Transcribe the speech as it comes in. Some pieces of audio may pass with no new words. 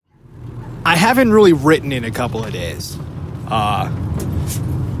I haven't really written in a couple of days.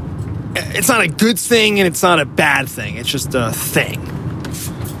 It's not a good thing and it's not a bad thing. It's just a thing.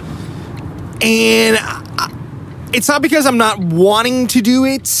 And it's not because I'm not wanting to do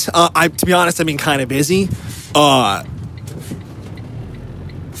it. To be honest, I've been kind of busy.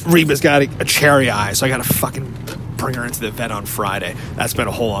 Reba's got a cherry eye, so I gotta fucking bring her into the vet on Friday. That's been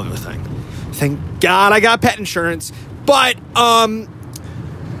a whole other thing. Thank God I got pet insurance. But,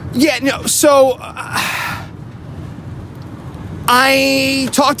 yeah, no, so I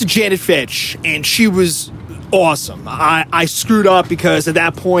talked to Janet Fitch, and she was awesome. I screwed up because at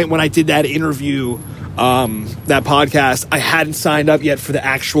that point when I did that interview, that podcast, I hadn't signed up yet for the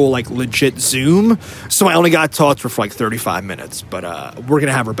actual, like, legit Zoom, so I only got to talk to her for, like, 35 minutes, but we're going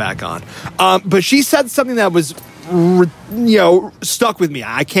to have her back on. But she said something that was, stuck with me.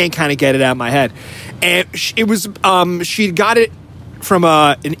 I can't kind of get it out of my head. And it was, she got it from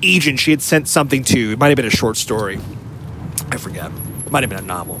an agent she had sent something to. It might have been a short story. I forget. It might have been a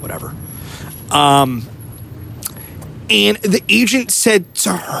novel, whatever. And the agent said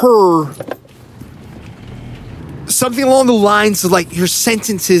to her something along the lines of, like, your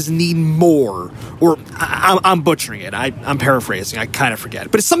sentences need more, or I'm butchering it. I'm paraphrasing. I kind of forget.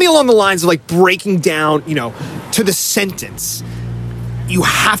 But it's something along the lines of, like, breaking down, to the sentence. You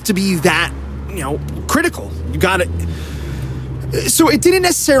have to be that, critical. You got to. So it didn't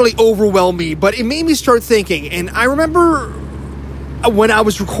necessarily overwhelm me, but it made me start thinking. And I remember when I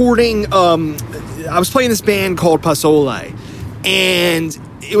was recording, I was playing this band called Pasole, and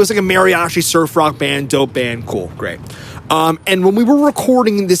it was like a mariachi surf rock band, dope band, cool, great. And when we were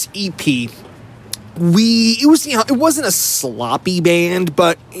recording this EP, it wasn't a sloppy band,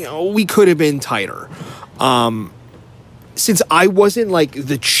 but we could have been tighter. Since I wasn't like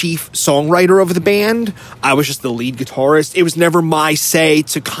the chief songwriter of the band, I was just the lead guitarist. It was never my say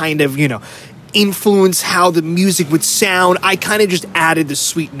to kind of, influence how the music would sound. I kind of just added the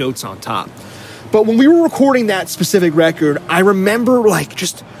sweet notes on top. But when we were recording that specific record, I remember like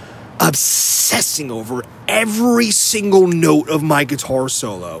just obsessing over every single note of my guitar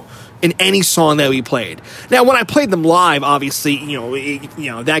solo in any song that we played. Now, when I played them live, obviously,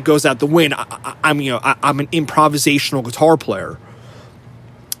 that goes out the window. I'm an improvisational guitar player.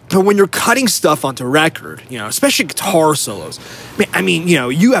 But when you're cutting stuff onto record, especially guitar solos,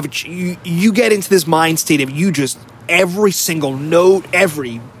 you get into this mind state of you just every single note,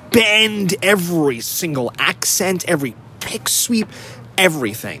 every bend, every single accent, every pick sweep,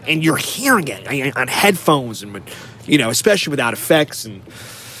 everything, and you're hearing it on headphones and especially without effects. And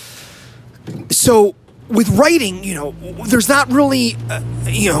so with writing, there's not really,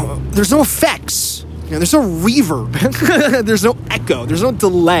 there's no effects. There's no reverb. There's no echo. There's no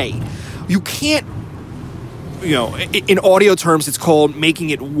delay. You can't, in audio terms, it's called making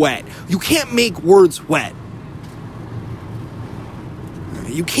it wet. You can't make words wet.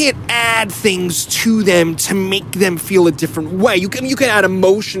 You can't add things to them to make them feel a different way. You can add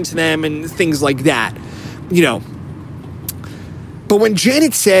emotion to them and things like that, But when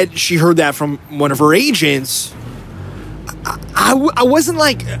Janet said she heard that from one of her agents, I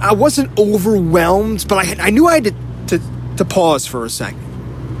wasn't overwhelmed, but I knew I had to pause for a second.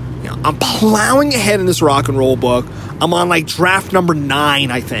 I'm plowing ahead in this rock and roll book. I'm on like draft number 9,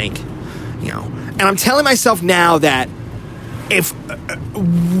 I think. And I'm telling myself now that if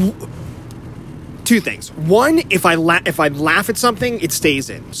two things. One, if I laugh at something, it stays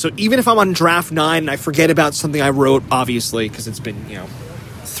in. So even if I'm on draft 9 and I forget about something I wrote, obviously, because it's been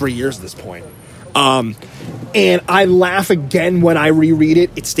 3 years at this point. And I laugh again when I reread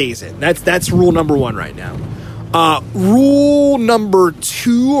it, it stays in. That's rule number 1 right now. Rule number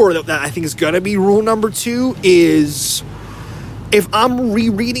 2, or that I think is going to be rule number 2, is if I'm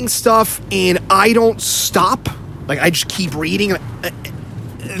rereading stuff and I don't stop, like I just keep reading,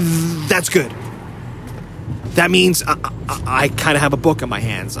 that's good. That means I kind of have a book in my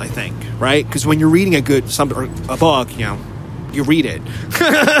hands, I think, right? Because when you're reading a book, you read it.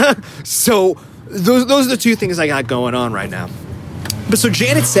 So those are the 2 things I got going on right now. But so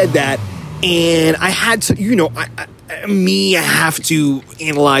Janet said that, and I had to, I have to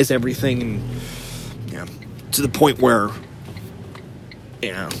analyze everything, and to the point where,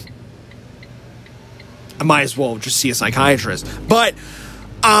 I might as well just see a psychiatrist. But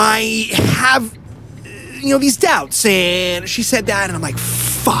I have, these doubts, and she said that, and I'm like,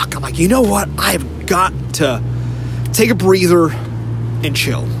 fuck. I'm like, you know what? I've got to take a breather and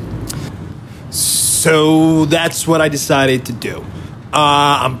chill. So that's what I decided to do.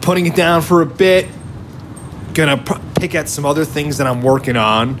 I'm putting it down for a bit. Gonna pick at some other things that I'm working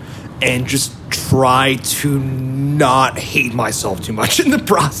on and just try to not hate myself too much in the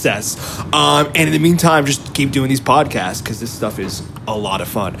process. And in the meantime, just keep doing these podcasts because this stuff is a lot of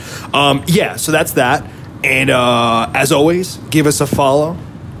fun. So that's that. And as always, give us a follow.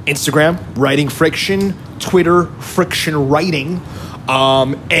 Instagram, Writing Friction. Twitter, Friction Writing.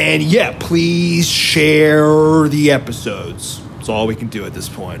 Please share the episodes. That's all we can do at this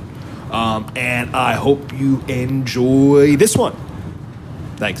point. And I hope you enjoy this one.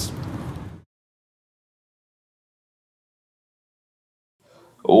 Thanks.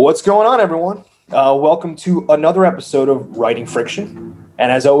 What's going on, everyone? Welcome to another episode of Writing Friction.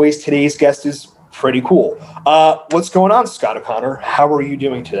 And as always, today's guest is pretty cool. What's going on, Scott O'Connor? How are you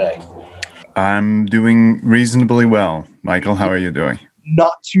doing today? I'm doing reasonably well. Michael, how are you doing?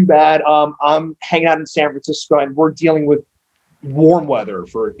 Not too bad. I'm hanging out in San Francisco, and we're dealing with warm weather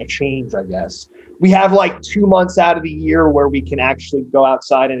for a change, I guess. We have like 2 months out of the year where we can actually go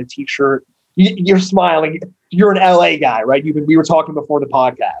outside in a t-shirt. You're smiling. You're an LA guy, right? We were talking before the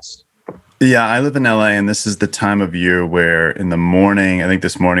podcast. Yeah, I live in LA, and this is the time of year where in the morning, I think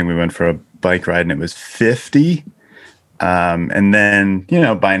this morning we went for a bike ride and it was 50. And then,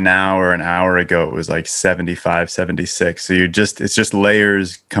 by now or an hour ago, it was like 75, 76. So it's just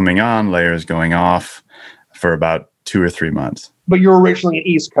layers coming on, layers going off for about 2 or 3 months. But you're originally an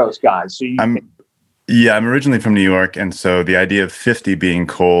East Coast guy. I'm originally from New York. And so the idea of 50 being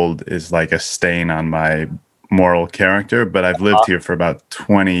cold is like a stain on my moral character. But I've lived here for about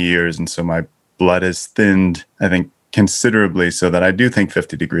 20 years. And so my blood has thinned, I think, considerably, so that I do think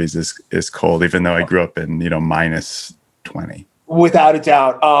 50 degrees is cold, even though I grew up in, minus 20. Without a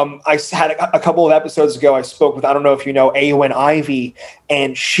doubt. I had a couple of episodes ago, I spoke with, I don't know if you know, Awen Ivy,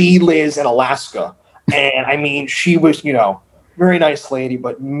 and she lives in Alaska. And I mean, she was, very nice lady,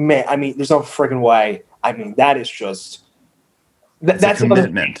 but man, I mean, there's no friggin' way. I mean, that is just, that's a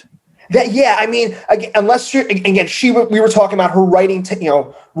commitment. Unless you're, again, we were talking about her writing,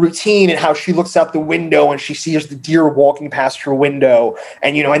 routine and how she looks out the window and she sees the deer walking past her window,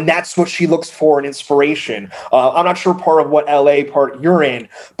 and and that's what she looks for in inspiration. I'm not sure part of what LA part you're in,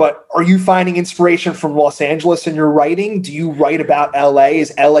 but are you finding inspiration from Los Angeles in your writing? Do you write about LA?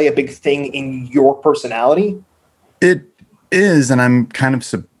 Is LA a big thing in your personality? It is, and I'm kind of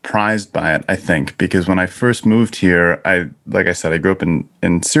surprised by it, I think, because when I first moved here, like I said, I grew up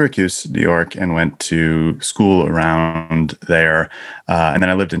in Syracuse, New York, and went to school around there. And then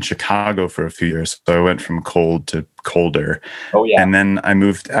I lived in Chicago for a few years. So I went from cold to colder. Oh, yeah. And then I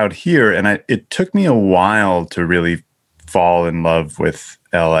moved out here, and it took me a while to really fall in love with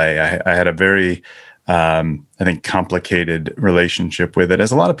LA. I had a very I think, complicated relationship with it,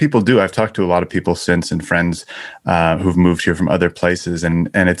 as a lot of people do. I've talked to a lot of people since, and friends who've moved here from other places, and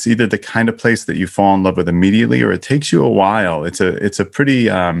it's either the kind of place that you fall in love with immediately, or it takes you a while. It's a pretty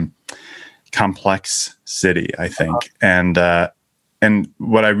complex city, I think. And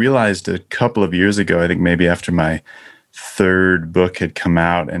what I realized a couple of years ago, I think maybe after my third book had come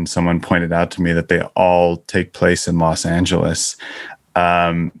out, and someone pointed out to me that they all take place in Los Angeles,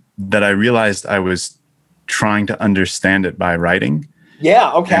 that I realized I was trying to understand it by writing.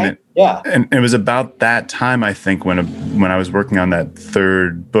 Yeah. Okay. And it was about that time, I think, when I was working on that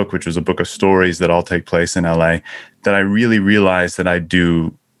third book, which was a book of stories that all take place in LA, that I really realized that I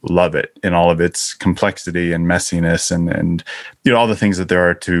do love it in all of its complexity and messiness and all the things that there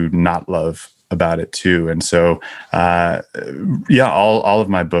are to not love about it too. And so, all of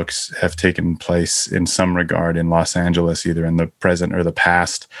my books have taken place in some regard in Los Angeles, either in the present or the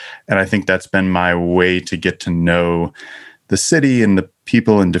past. And I think that's been my way to get to know the city and the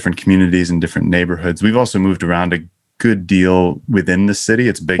people in different communities and different neighborhoods. We've also moved around a good deal within the city.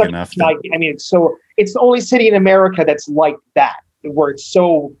 It's big enough. It's the only city in America that's like that, where it's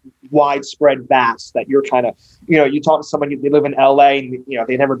so widespread, vast, that you're kind of, you talk to somebody, they live in LA and,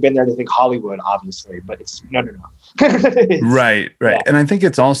 they've never been there, they think Hollywood, obviously, but it's no. Right. Yeah. And I think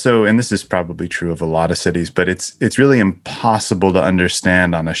it's also, and this is probably true of a lot of cities, but it's really impossible to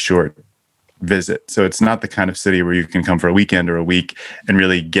understand on a short visit. So it's not the kind of city where you can come for a weekend or a week and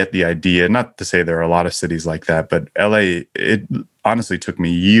really get the idea. Not to say there are a lot of cities like that, but LA, it honestly took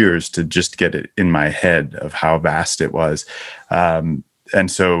me years to just get it in my head of how vast it was. And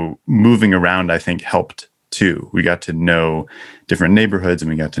so moving around, I think, helped too. We got to know different neighborhoods,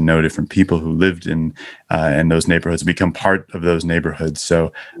 and we got to know different people who lived in those neighborhoods, become part of those neighborhoods.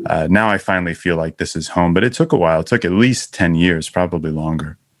 So now I finally feel like this is home, but it took a while. It took at least 10 years, probably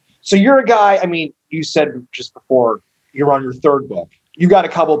longer. So you're a guy, you said just before you're on your third book. You got a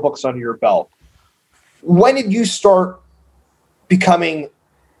couple of books under your belt. When did you start becoming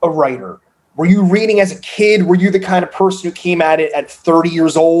a writer? were you reading as a kid? Were you the kind of person who came at it at 30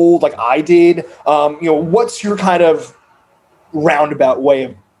 years old, like I did? What's your kind of roundabout way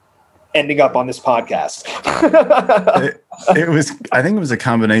of ending up on this podcast? I think it was a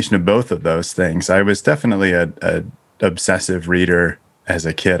combination of both of those things. I was definitely a obsessive reader as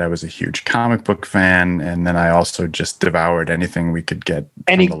a kid. I was a huge comic book fan, and then I also just devoured anything we could get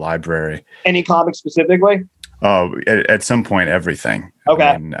from the library. Any comics specifically? Oh, at some point, everything. Okay.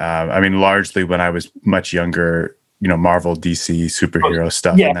 I mean, largely when I was much younger, Marvel, DC, superhero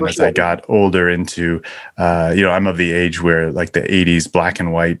stuff. Yeah, and then as I got older into, I'm of the age where like the 80s black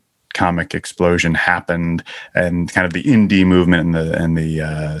and white comic explosion happened, and kind of the indie movement and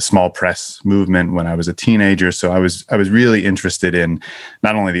the small press movement when I was a teenager. So I was really interested in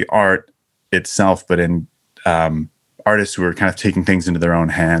not only the art itself, but in artists who were kind of taking things into their own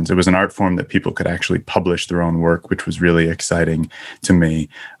hands. It was an art form that people could actually publish their own work, which was really exciting to me.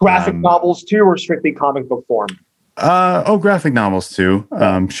 Graphic novels too, or strictly comic book form? Graphic novels too.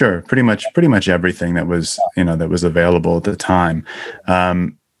 Sure. Pretty much everything that was, that was available at the time.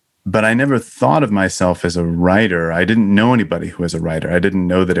 But I never thought of myself as a writer. I didn't know anybody who was a writer. I didn't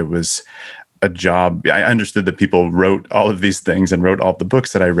know that it was a job. I understood that people wrote all of these things and wrote all the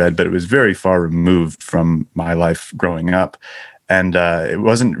books that I read, but it was very far removed from my life growing up. And it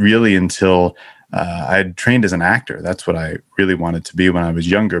wasn't really until I had trained as an actor. That's what I really wanted to be when I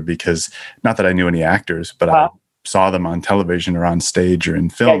was younger, because not that I knew any actors, but I saw them on television or on stage or in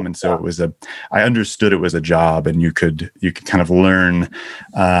film. And so I understood it was a job, and you could kind of learn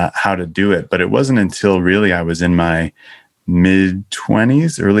how to do it. But it wasn't until really I was in my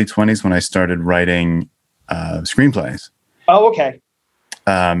mid-20s, early 20s, when I started writing screenplays. Oh, okay.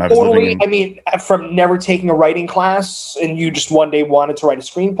 I was from never taking a writing class, and you just one day wanted to write a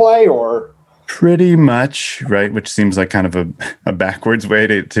screenplay, or? Pretty much, right? Which seems like kind of a backwards way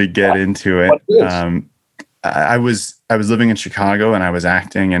to get into it. I was living in Chicago, and I was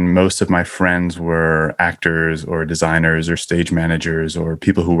acting, and most of my friends were actors or designers or stage managers or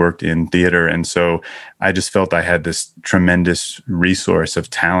people who worked in theater. And so I just felt I had this tremendous resource of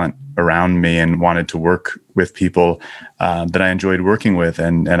talent around me and wanted to work with people that I enjoyed working with.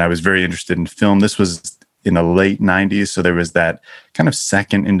 And I was very interested in film. This was in the late 90s. So there was that kind of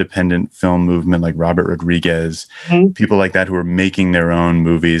second independent film movement, like Robert Rodriguez, people like that who were making their own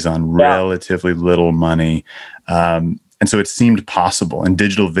movies on relatively little money. And so it seemed possible, and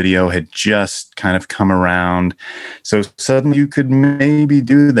digital video had just kind of come around. So suddenly you could maybe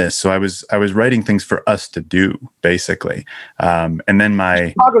do this. So I was writing things for us to do, basically. And then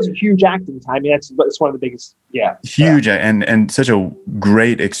Chicago's a huge acting time. I mean, that's one of the biggest, huge, and such a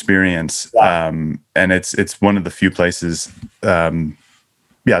great experience. And it's one of the few places.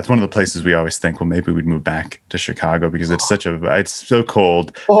 It's one of the places we always think, well, maybe we'd move back to Chicago, because it's so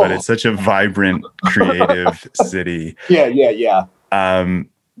cold, but it's such a vibrant, creative city. Yeah.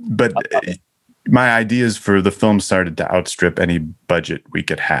 But my ideas for the film started to outstrip any budget we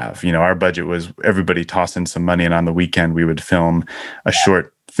could have. Our budget was everybody toss in some money, and on the weekend we would film a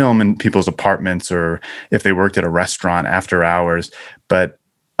short film in people's apartments, or if they worked at a restaurant after hours. But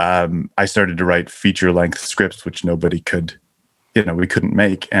I started to write feature-length scripts, which nobody could. We couldn't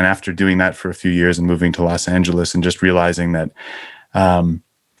make. And after doing that for a few years and moving to Los Angeles and just realizing that I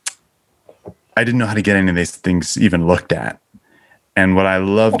didn't know how to get any of these things even looked at. And what I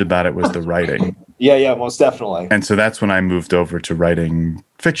loved about it was the writing. Yeah, most definitely. And so that's when I moved over to writing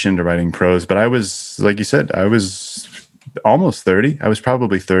fiction, to writing prose. But I was, like you said, I was almost 30. I was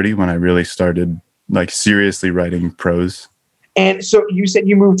probably 30 when I really started seriously writing prose. And so you said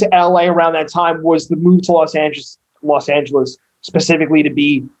you moved to LA around that time. Was the move to Los Angeles specifically to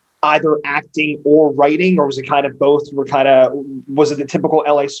be either acting or writing, or was it kind of both? Was it the typical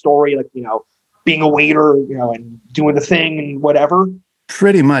LA story, being a waiter, and doing the thing and whatever?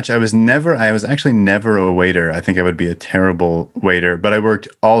 Pretty much. I was actually never a waiter. I think I would be a terrible waiter, but I worked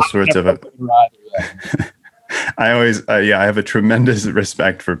all sorts of I always, I have a tremendous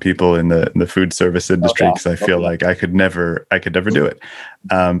respect for people in the food service industry, because I feel like I could never do it.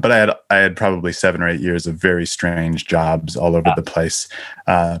 But I had probably 7 or 8 years of very strange jobs all over the place,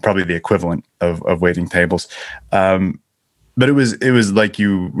 probably the equivalent of waiting tables. But it was like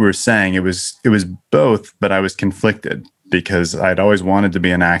you were saying, it was both, but I was conflicted, because I'd always wanted to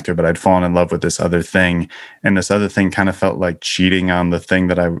be an actor, but I'd fallen in love with this other thing. And this other thing kind of felt like cheating on the thing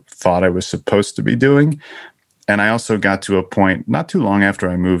that I thought I was supposed to be doing. And I also got to a point not too long after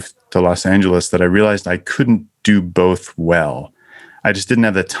I moved to Los Angeles that I realized I couldn't do both well. I just didn't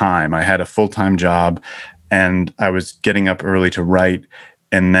have the time. I had a full-time job, and I was getting up early to write.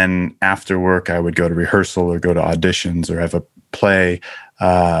 And then after work, I would go to rehearsal or go to auditions or have a play.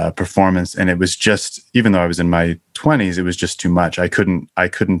 performance, and it was just, even though I was in my 20s, it was just too much. I couldn't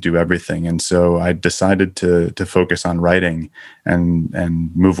do everything, and so I decided to focus on writing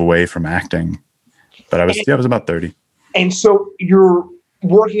and move away from acting. But I was about 30. And so you're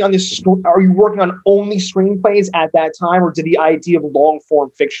working on this. Are you working on only screenplays at that time, or did the idea of long form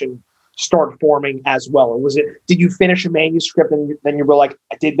fiction start forming as well? Or did you finish a manuscript and then you were like,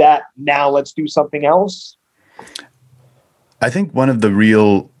 I did that, now let's do something else? I think one of the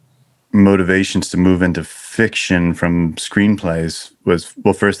real motivations to move into fiction from screenplays was,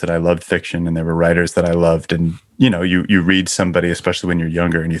 well, first that I loved fiction and there were writers that I loved. And, you read somebody, especially when you're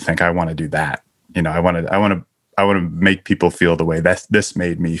younger, and you think, I want to do that. I want to make people feel the way this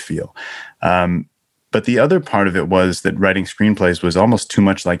made me feel. But the other part of it was that writing screenplays was almost too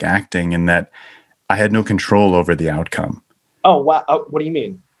much like acting, in that I had no control over the outcome. Oh, wow. What do you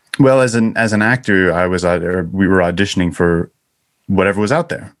mean? Well, as an actor, we were auditioning for whatever was out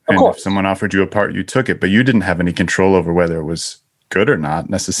there. And if someone offered you a part, you took it, but you didn't have any control over whether it was good or not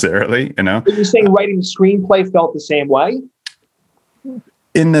necessarily, But you're saying writing a screenplay felt the same way?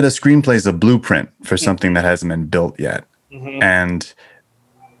 In that a screenplay is a blueprint for something that hasn't been built yet. Mm-hmm. And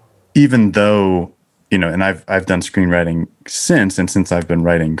even though, and I've done screenwriting since I've been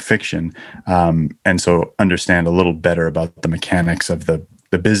writing fiction, and so understand a little better about the mechanics of the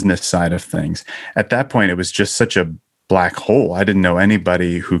business side of things. At that point, it was just such a black hole. I didn't know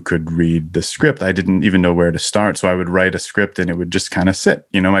anybody who could read the script. I didn't even know where to start. So I would write a script and it would just kind of sit.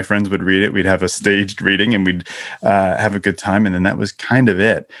 My friends would read it. We'd have a staged reading and we'd have a good time. And then that was kind of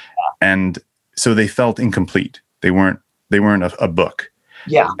it. And so they felt incomplete. They weren't a book.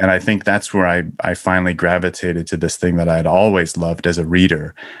 Yeah. And I think that's where I finally gravitated to this thing that I'd always loved as a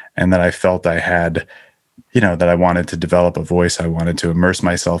reader, and that I felt I had, that I wanted to develop a voice. I wanted to immerse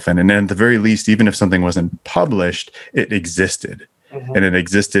myself in. And at the very least, even if something wasn't published, it existed. Mm-hmm. And it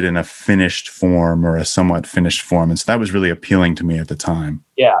existed in a finished form, or a somewhat finished form. And so that was really appealing to me at the time.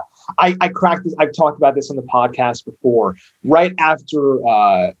 Yeah. I cracked this. I've talked about this on the podcast before. Right after,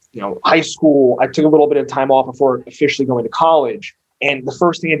 high school, I took a little bit of time off before officially going to college. And the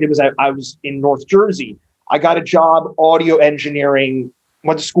first thing I did was I was in North Jersey. I got a job, audio engineering,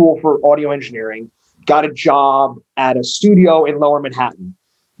 went to school for audio engineering, got a job at a studio in Lower Manhattan.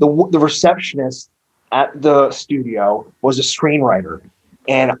 The receptionist at the studio was a screenwriter.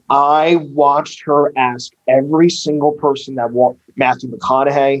 And I watched her ask every single person that walked, Matthew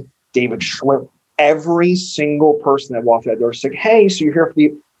McConaughey, David Schwimmer, every single person that walked out there, was like, hey, so you're here for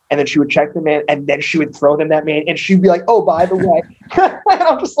the... And then she would check them in, and then she would throw them that man, and she'd be like, "Oh, by the way," and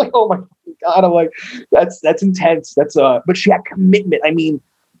I'm just like, "Oh my God!" I'm like, "That's intense." But she had commitment. I mean,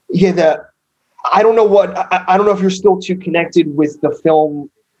 I don't know I don't know if you're still too connected with the film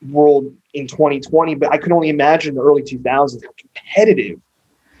world in 2020, but I could only imagine the early 2000s how competitive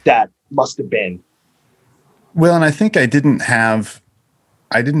that must have been. Well, and I think I didn't have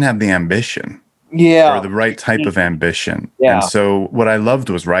the ambition. Yeah. Or the right type of ambition. Yeah. And so what I loved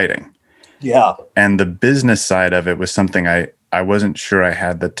was writing. Yeah. And the business side of it was something I wasn't sure I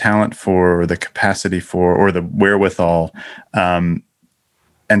had the talent for, or the capacity for, or the wherewithal. And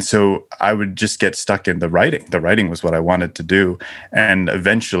so I would just get stuck in the writing. The writing was what I wanted to do. And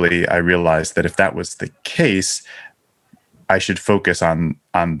eventually I realized that if that was the case, I should focus on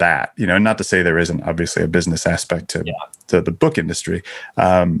that. Not to say there isn't obviously a business aspect to the book industry,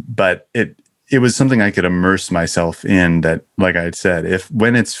 but it was something I could immerse myself in, that, like I had said,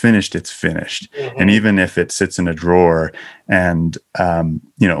 when it's finished, it's finished. Mm-hmm. And even if it sits in a drawer and,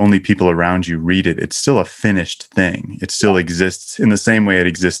 only people around you read it, it's still a finished thing. It still exists in the same way it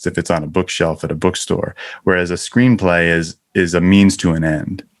exists if it's on a bookshelf at a bookstore. Whereas a screenplay is a means to an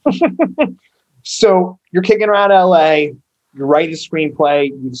end. So you're kicking around LA, you're writing a screenplay,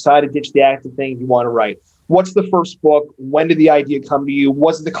 you decide to ditch the acting thing, you want to write. What's the first book? When did the idea come to you?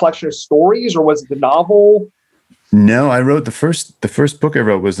 Was it the collection of stories, or was it the novel? No, I wrote the first book I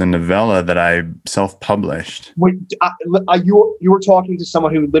wrote was a novella that I self-published. You were talking to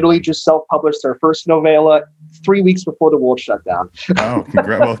someone who literally just self-published their first novella 3 weeks before the world shut down. Oh,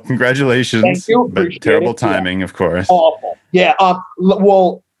 congratulations. Thank you. But terrible timing, of course. Awful. Yeah.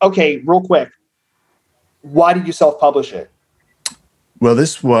 Okay, real quick. Why did you self-publish it? Well,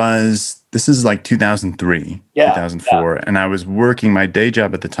 this is like 2003, 2004. Yeah. And I was working, my day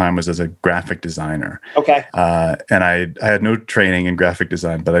job at the time was as a graphic designer. Okay. And I had no training in graphic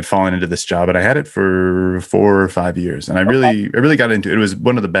design, but I'd fallen into this job, and I had it for 4 or 5 years. And I really got into it. It was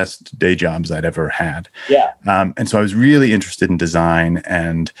one of the best day jobs I'd ever had. Yeah. And so I was really interested in design,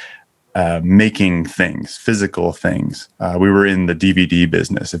 and making things, physical things. We were in the DVD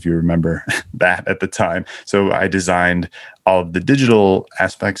business, if you remember that at the time. So I designed all of the digital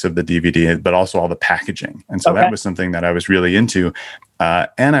aspects of the DVD, but also all the packaging. And so that was something that I was really into.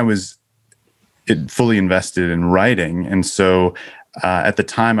 And I was fully invested in writing. And so at the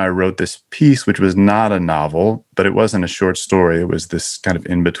time I wrote this piece, which was not a novel, but it wasn't a short story. It was this kind of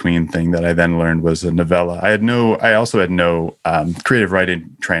in-between thing that I then learned was a novella. I also had no creative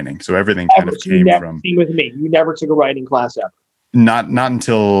writing training. So everything kind of came from... Same with me. You never took a writing class ever. Not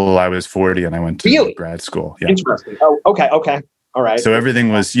until I was 40 and I went to grad school. Yeah. Interesting. Oh, okay. All right. So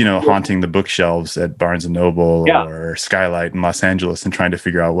everything was, haunting the bookshelves at Barnes & Noble or Skylight in Los Angeles and trying to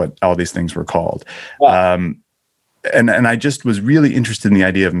figure out what all these things were called. Yeah. And I just was really interested in the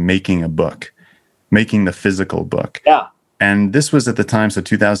idea of making a book, making the physical book. Yeah. And this was at the time, so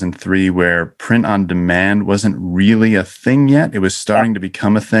 2003, where print on demand wasn't really a thing yet. It was starting to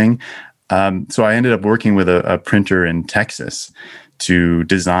become a thing. So I ended up working with a printer in Texas to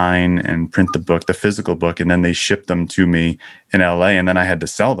design and print the book, the physical book, and then they shipped them to me in LA, and then I had to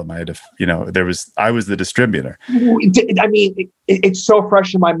sell them. I had to, I was the distributor. I mean, it's so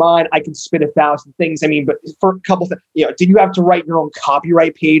fresh in my mind. I can spit 1,000 things. I mean, but for a couple of things, did you have to write your own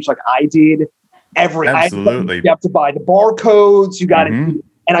copyright page like I did? Absolutely. You have to buy the barcodes. You got to.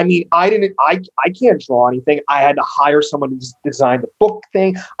 And I mean, I can't draw anything. I had to hire someone to design the book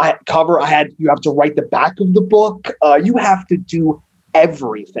thing. You have to write the back of the book. You have to do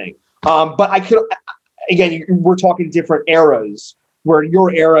everything. But I could, again, we're talking different eras where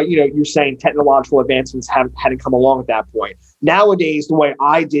your era, you're saying technological advancements hadn't come along at that point. Nowadays, the way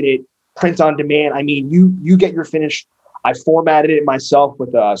I did it, print on demand, I mean, you get your finished. I formatted it myself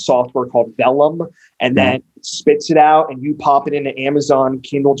with a software called Vellum, and then it spits it out, and you pop it into Amazon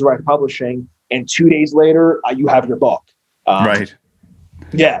Kindle Direct Publishing, and 2 days later, you have your book. Right.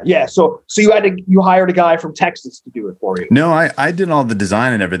 Yeah. So you hired a guy from Texas to do it for you. No, I did all the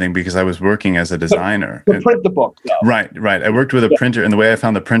design and everything because I was working as a designer. To print the book, though. Right. I worked with a printer, and the way I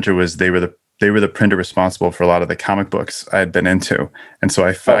found the printer was they were the printer responsible for a lot of the comic books I had been into. And so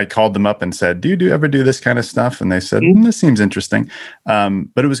I called them up and said, do you ever do this kind of stuff? And they said, this seems interesting.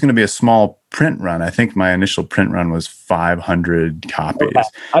 But it was going to be a small print run. I think my initial print run was 500 copies. Okay.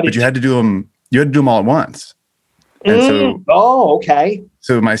 But you had to do them all at once. And okay.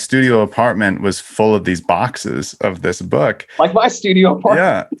 So my studio apartment was full of these boxes of this book. Like my studio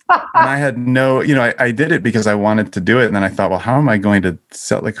apartment. Yeah. And I had I did it because I wanted to do it. And then I thought, well, how am I going to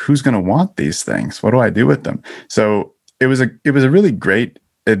sell? Like, who's going to want these things? What do I do with them? So it was a really great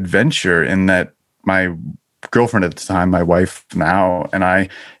adventure in that my girlfriend at the time, my wife now, and I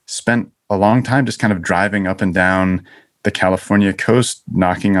spent a long time just kind of driving up and down the California coast,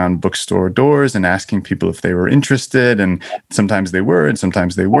 knocking on bookstore doors and asking people if they were interested. And sometimes they were, and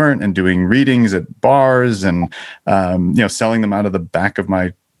sometimes they weren't, and doing readings at bars and, selling them out of the back of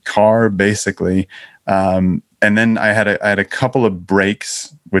my car, basically. And then I had a couple of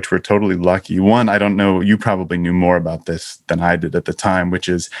breaks, which were totally lucky. One, I don't know, you probably knew more about this than I did at the time, which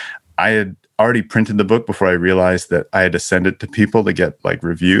is I had already printed the book before I realized that I had to send it to people to get like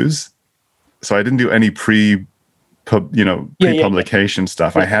reviews. So I didn't do any pre-publication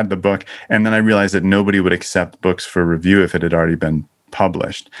stuff. I had the book, and then I realized that nobody would accept books for review if it had already been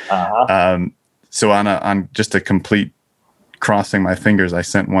published. So on just a complete crossing my fingers, I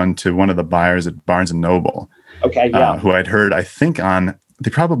sent one to one of the buyers at Barnes & Noble. Okay, yeah. Who I'd heard, I think they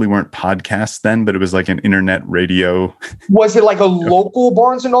probably weren't podcasts then, but it was like an internet radio. Was it like a local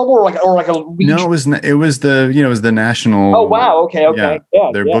Barnes & Noble or like a region? No, it was the national. Oh, wow. Okay. Yeah,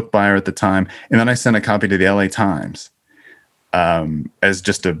 their book buyer at the time. And then I sent a copy to the LA Times as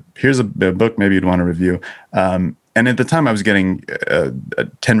just here's a book maybe you'd want to review. And at the time I was getting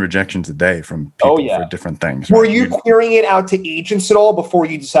 10 rejections a day from people for different things. Were you querying it out to agents at all before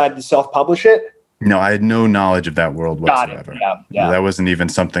you decided to self-publish it? No, I had no knowledge of that world whatsoever. Yeah. That wasn't even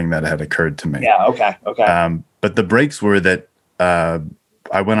something that had occurred to me. Yeah, okay. But the breaks were that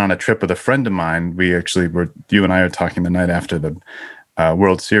I went on a trip with a friend of mine. You and I are talking the night after the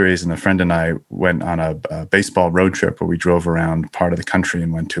World Series, and a friend and I went on a baseball road trip where we drove around part of the country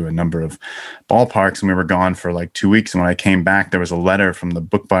and went to a number of ballparks, and we were gone for like 2 weeks. And when I came back, there was a letter from the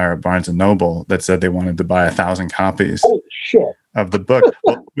book buyer at Barnes & Noble that said they wanted to buy 1,000 copies. Holy shit. Of the book,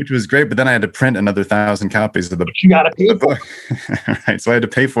 which was great, but then I had to print another 1,000 copies of the book. You got to pay for it. Right, so I had to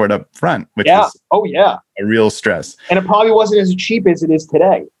pay for it up front, which was a real stress. And it probably wasn't as cheap as it is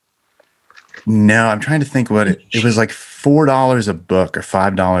today. No, I'm trying to think what it was like $4 a book or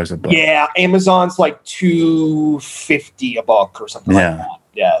 $5 a book. Yeah, Amazon's like $2.50 a book or something like that.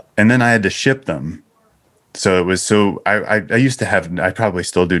 Yeah. And then I had to ship them. So it was I used to have, I probably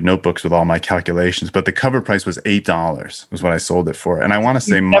still do notebooks with all my calculations, but the cover price was $8 was what I sold it for. And I want to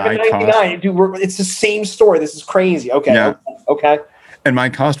say my cost, it's the same story. This is crazy. Okay. Yeah. Okay. And my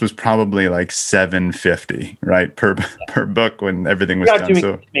cost was probably like $750, right? Per book when everything was done.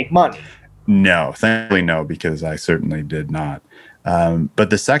 So make money. No, thankfully no, because I certainly did not.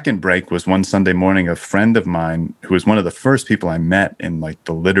 But the second break was one Sunday morning. A friend of mine, who was one of the first people I met in like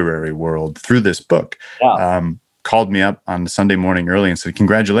the literary world through this book, called me up on Sunday morning early and said,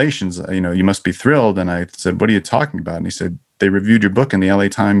 "Congratulations, you must be thrilled." And I said, "What are you talking about?" And he said, "They reviewed your book in the LA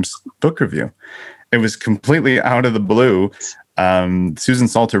Times book review." It was completely out of the blue. Susan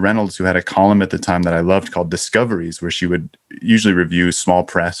Salter Reynolds, who had a column at the time that I loved called Discoveries, where she would usually review small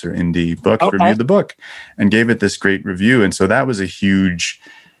press or indie books, reviewed the book and gave it this great review. And so that was a huge,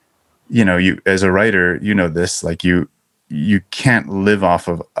 you as a writer, this, like you can't live off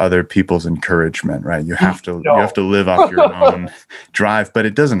of other people's encouragement, right? You have to live off your own drive, but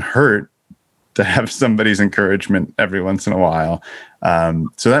it doesn't hurt to have somebody's encouragement every once in a while.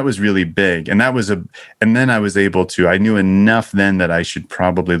 So that was really big. And then I was able to, I knew enough then that I should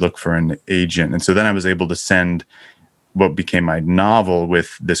probably look for an agent. And so then I was able to send what became my novel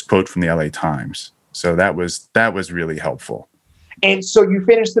with this quote from the LA Times. So that was really helpful. And so you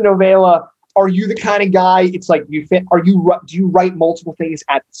finished the novella. Are you the kind of guy, it's like do you write multiple things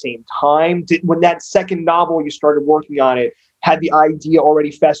at the same time? When that second novel, you started working on it, had the idea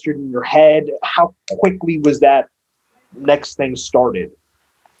already festered in your head? How quickly was that next thing started?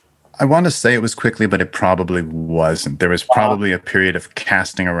 I want to say it was quickly, but it probably wasn't. There was probably a period of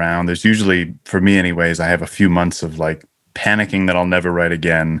casting around. There's usually, for me anyways, I have a few months of like panicking that I'll never write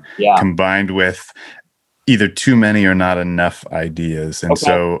again, combined with either too many or not enough ideas. And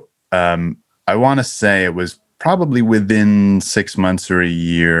so I want to say it was probably within 6 months or a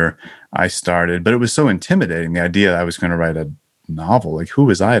year I started, but it was so intimidating. The idea that I was going to write a novel, like who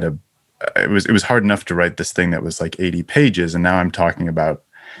was I to, it was hard enough to write this thing that was like 80 pages. And now I'm talking about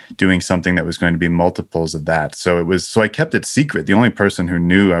doing something that was going to be multiples of that. So I kept it secret. The only person who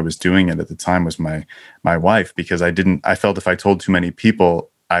knew I was doing it at the time was my wife, because I felt if I told too many people,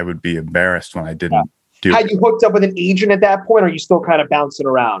 I would be embarrassed when I didn't do it. Had you hooked up with an agent at that point, or are you still kind of bouncing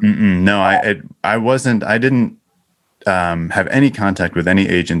around? No, I wasn't. I didn't have any contact with any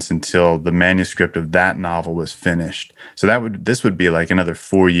agents until the manuscript of that novel was finished. So this would be like another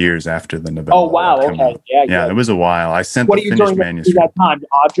 4 years after the novella. Oh wow! Okay, yeah, it was a while. I sent the finished manuscript. What are you doing at that time?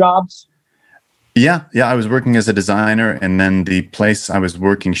 Odd jobs? Yeah. I was working as a designer, and then the place I was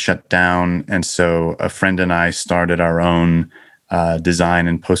working shut down, and so a friend and I started our own design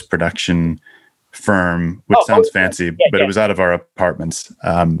and post-production firm, which sounds fancy, but it was out of our apartments.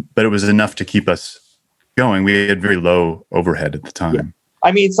 But it was enough to keep us going. We had very low overhead at the time. Yeah.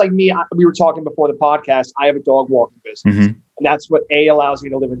 I mean, it's like me. We were talking before the podcast. I have a dog walking business, and that's what A, allows me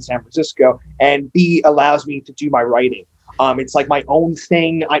to live in San Francisco, and B, allows me to do my writing. It's like my own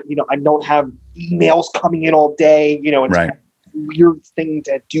thing. I don't have emails coming in all day. It's kind of a weird thing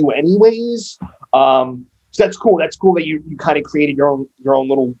to do anyways. So that's cool. That's cool that you kind of created your own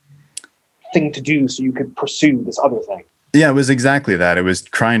little thing to do so you could pursue this other thing. Yeah, it was exactly that. It was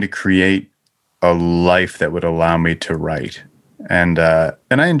trying to create a life that would allow me to write. And I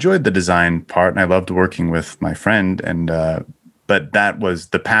enjoyed the design part, and I loved working with my friend. But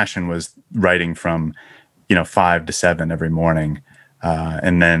the passion was writing from, 5 to 7 every morning,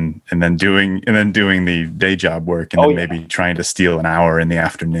 and then doing the day job work, and then maybe trying to steal an hour in the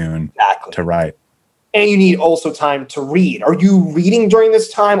afternoon to write. And you need also time to read. Are you reading during this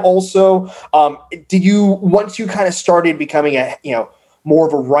time also? Did you, once you kind of started becoming more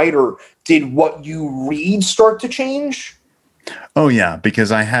of a writer, did what you read start to change? Oh yeah,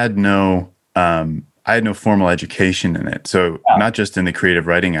 because I had no formal education in it. So not just in the creative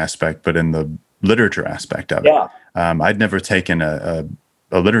writing aspect, but in the literature aspect of it. I'd never taken a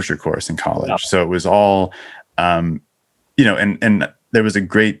literature course in college. So it was all, and there was a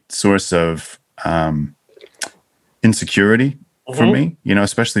great source of insecurity for me,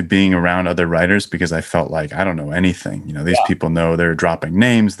 especially being around other writers, because I felt like I don't know anything. These people know, they're dropping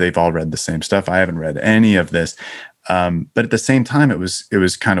names. They've all read the same stuff. I haven't read any of this. But at the same time, it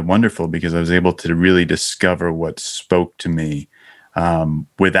was kind of wonderful because I was able to really discover what spoke to me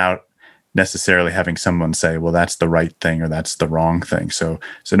without necessarily having someone say, well, that's the right thing or that's the wrong thing. So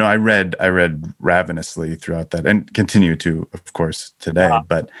no, I read ravenously throughout that, and continue to, of course, today,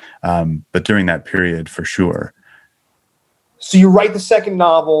 but during that period for sure. So you write the second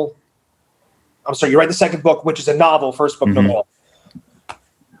novel. I'm sorry, you write the second book, which is a novel, first book novella.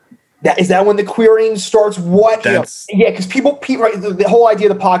 Is that when the querying starts? What? Because people, right, the whole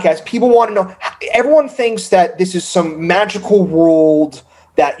idea of the podcast, people want to know everyone thinks that this is some magical world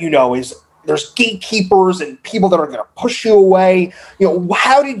that, there's gatekeepers and people that are going to push you away.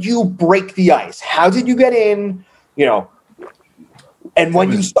 How did you break the ice? How did you get in? And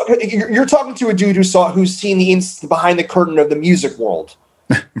when you're talking to a dude who's seen the behind the curtain of the music world,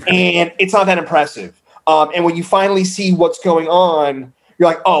 and it's not that impressive. And when you finally see what's going on, you're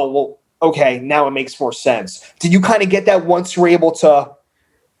like, oh, well, okay, now it makes more sense. Did you kind of get that once you were able to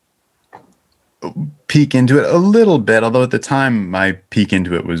peek into it a little bit? Although at the time, my peek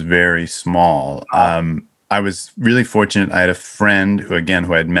into it was very small. I was really fortunate. I had a friend who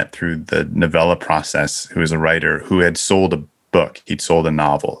I had met through the novella process, who was a writer who had sold a book. He'd sold a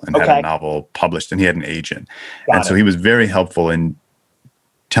novel and had a novel published, and he had an agent. So he was very helpful in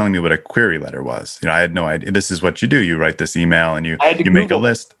telling me what a query letter was. I had no idea. This is what you do. You write this email and you make a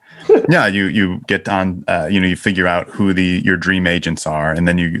list. Yeah, you get on, you figure out who your dream agents are, and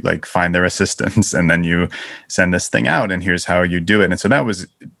then you find their assistants, and then you send this thing out, and here's how you do it. And so that was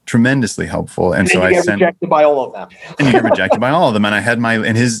tremendously helpful. And so I get rejected by all of them. And you get rejected by all of them. And I had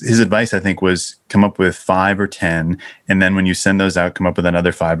his advice, I think, was come up with 5 or 10, and then when you send those out, come up with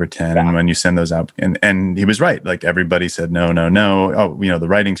another 5 or 10. Yeah. And when you send those out, and he was right. Everybody said no. Oh, the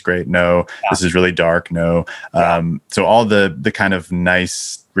writing's great. No, this is really dark. No. So all the kind of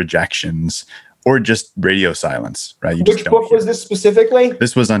nice rejections or just radio silence, right? Which book was this specifically?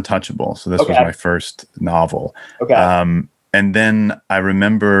 This was Untouchable. So this was my first novel. Okay. And then I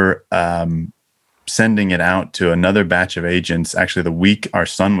remember sending it out to another batch of agents actually the week our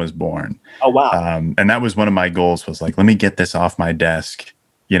son was born. Oh, wow. And that was one of my goals, was let me get this off my desk,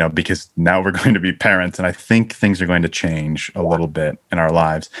 because now we're going to be parents, and I think things are going to change a little bit in our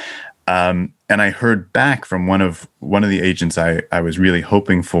lives. And I heard back from one of the agents I was really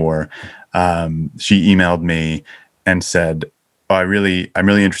hoping for. She emailed me and said, "Oh, I'm really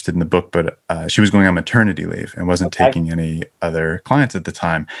interested in the book," but she was going on maternity leave and wasn't taking any other clients at the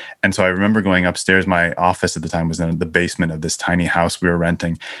time. And so I remember going upstairs. My office at the time was in the basement of this tiny house we were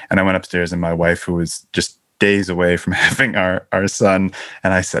renting, and I went upstairs, and my wife, who was just days away from having our son,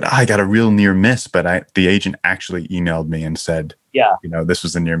 and I said, I got a real near miss, but the agent actually emailed me and said, this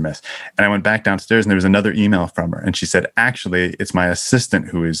was a near miss. And I went back downstairs, and there was another email from her, and she said, actually, it's my assistant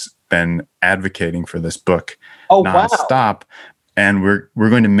who has been advocating for this book nonstop, and we're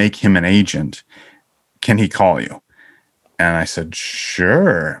going to make him an agent. Can he call you? And I said,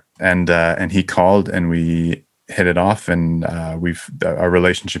 sure. And he called, and we hit it off, and our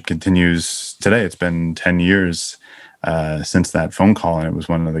relationship continues today. It's been 10 years since that phone call, and it was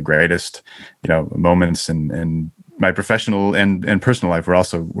one of the greatest moments in my professional and personal life.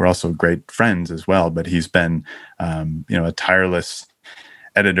 We're also great friends as well, but he's been a tireless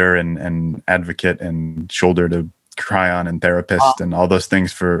editor and advocate and shoulder to cry on and therapist and all those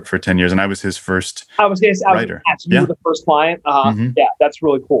things for 10 years. And I was his first writer. You were the first client. Yeah, that's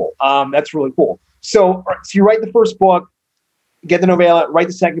really cool. That's really cool. So you write the first book, get the novella, write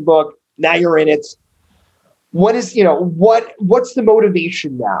the second book. Now you're in it. What's the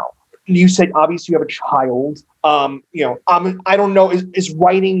motivation now? You said obviously you have a child. I don't know. Is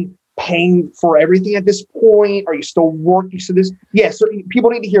writing paying for everything at this point? Are you still working? So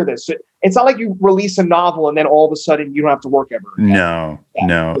people need to hear this. So it's not like you release a novel and then all of a sudden you don't have to work ever again.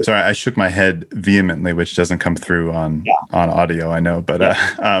 No. Sorry, I shook my head vehemently, which doesn't come through on audio, I know. But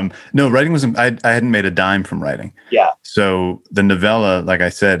no, writing was, I hadn't made a dime from writing. Yeah. So the novella, like I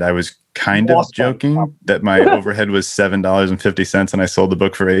said, I was kind of joking that my overhead was $7.50 and I sold the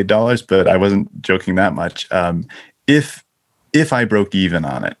book for $8, but I wasn't joking that much. If I broke even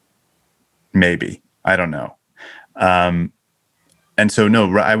on it, maybe, I don't know. And so,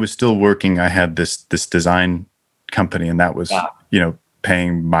 no, I was still working. I had this design company, and that was,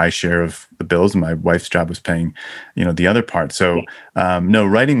 paying my share of the bills, and my wife's job was paying, the other part. So, no,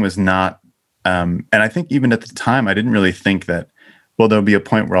 writing was not, and I think even at the time, I didn't really think that, well, there'll be a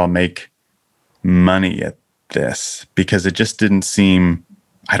point where I'll make money at this, because it just didn't seem,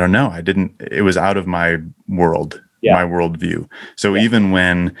 I don't know. It was out of my world, my worldview. So even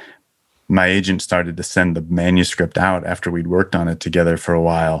when my agent started to send the manuscript out after we'd worked on it together for a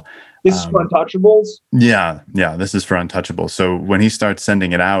while. This is for Untouchables? Yeah, this is for Untouchable. So when he starts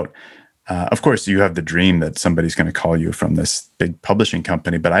sending it out, of course, you have the dream that somebody's going to call you from this big publishing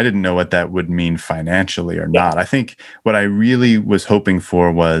company, but I didn't know what that would mean financially or not. I think what I really was hoping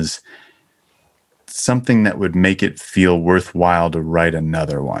for was something that would make it feel worthwhile to write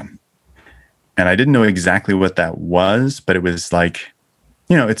another one. And I didn't know exactly what that was, but it was like,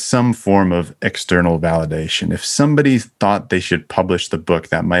 it's some form of external validation. If somebody thought they should publish the book,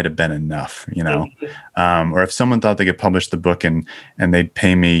 that might have been enough, or if someone thought they could publish the book and they'd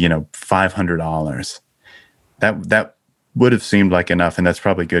pay me, $500, that would have seemed like enough. And that's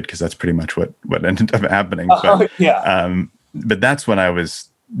probably good, because that's pretty much what ended up happening. But that's when I was,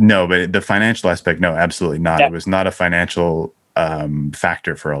 no, but the financial aspect, no, absolutely not. Yeah. It was not a financial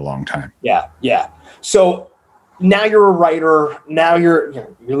factor for a long time. Yeah. So now you're a writer. Now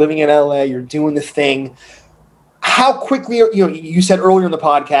you're living in LA. You're doing the thing. How quickly, you said earlier in the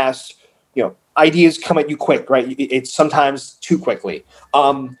podcast, ideas come at you quick, right? It's sometimes too quickly.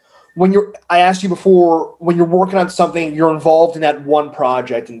 I asked you before, when you're working on something, you're involved in that one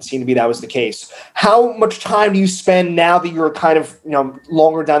project, and it seemed to be that was the case. How much time do you spend now that you're kind of,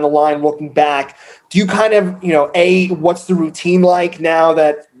 longer down the line looking back? Do you kind of, what's the routine like now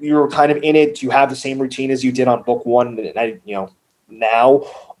that you're kind of in it? Do you have the same routine as you did on book one, now?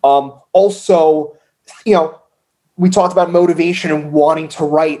 Also, we talked about motivation and wanting to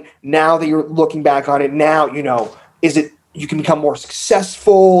write. Now that you're looking back on it now, is it, you can become more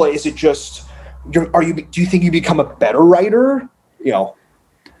successful? Is it just, do you think you become a better writer?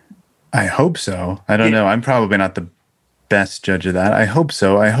 I hope so. I don't know. I'm probably not the best judge of that. I hope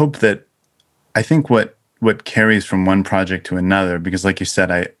so. I think what carries from one project to another, because like you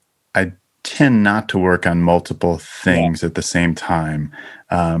said, I tend not to work on multiple things at the same time.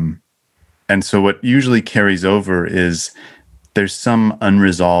 And so what usually carries over is there's some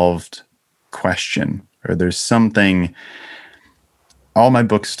unresolved question, or there's something. All my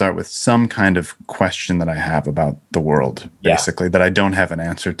books start with some kind of question that I have about the world, basically, that I don't have an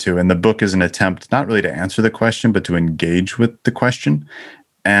answer to. And the book is an attempt not really to answer the question, but to engage with the question.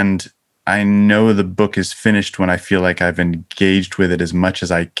 And I know the book is finished when I feel like I've engaged with it as much as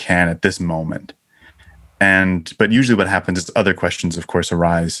I can at this moment. But usually what happens is other questions, of course,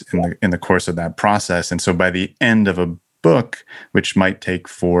 arise in the course of that process. And so by the end of a book, which might take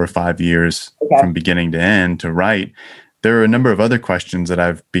 4 or 5 years from beginning to end to write, there are a number of other questions that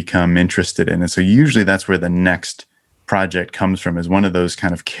I've become interested in. And so usually that's where the next project comes from, is one of those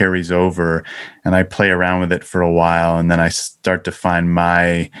kind of carries over, and I play around with it for a while, and then I start to find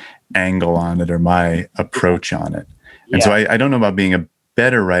my angle on it or my approach on it. And so I don't know about being a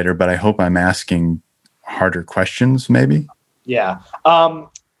better writer, but I hope I'm asking harder questions, maybe. Yeah. I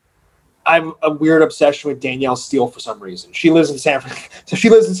have a weird obsession with Danielle Steele for some reason. She lives in San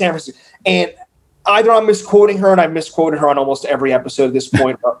Francisco. And either I'm misquoting her, and I've misquoted her on almost every episode at this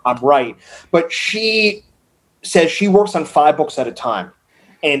point, or I'm right. But she says she works on 5 books at a time.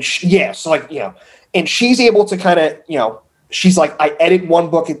 And and she's able to kind of, she's like, I edit one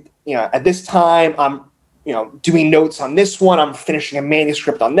book at this time. I'm, doing notes on this one. I'm finishing a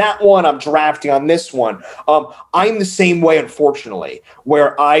manuscript on that one. I'm drafting on this one. I'm the same way, unfortunately,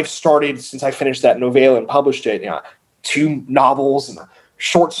 where I've started, since I finished that novella and published it, 2 novels and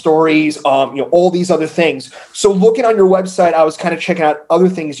short stories, all these other things. So looking on your website, I was kind of checking out other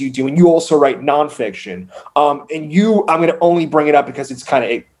things you do, and you also write nonfiction. I'm going to only bring it up because it's kind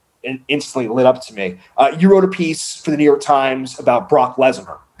of instantly lit up to me. You wrote a piece for the New York Times about Brock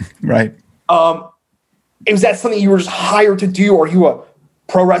Lesnar. Right. Was that something you were just hired to do? Or are you a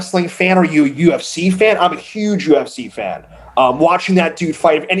pro wrestling fan? Or are you a UFC fan? I'm a huge UFC fan. Watching that dude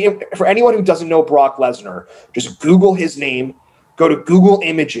fight. For anyone who doesn't know Brock Lesnar, just Google his name. Go to Google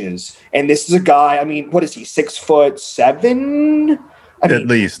Images, and this is a guy. I mean, what is he? 6'7"? At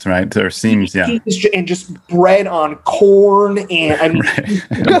least, right? Or seems, and just bred on corn and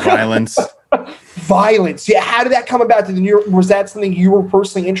violence. Violence. Yeah. How did that come about? Was that something you were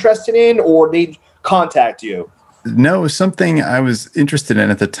personally interested in, or they contact you? No, it was something I was interested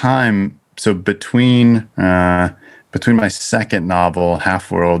in at the time. So between my second novel, Half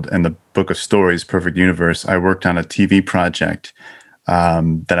World, and the book of stories, Perfect Universe, I worked on a TV project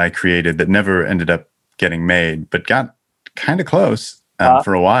that I created that never ended up getting made, but got kind of close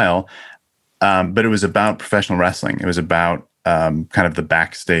for a while. But it was about professional wrestling. It was about kind of the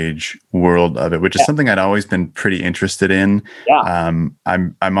backstage world of it, which is something I'd always been pretty interested in. I'm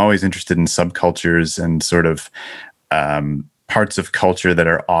always interested in subcultures and sort of parts of culture that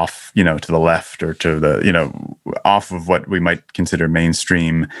are off, to the left or to the, off of what we might consider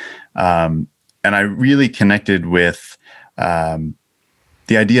mainstream. And I really connected with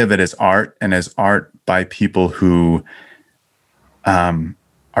the idea of it as art, and as art by people who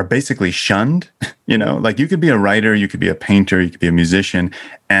are basically shunned. Like you could be a writer, you could be a painter, you could be a musician,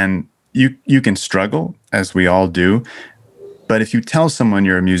 and you can struggle, as we all do. But if you tell someone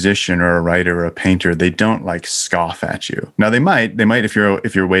you're a musician or a writer or a painter, they don't like scoff at you. Now they might if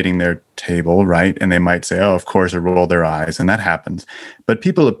you're waiting their table, right? And they might say, "Oh, of course," or roll their eyes, and that happens. But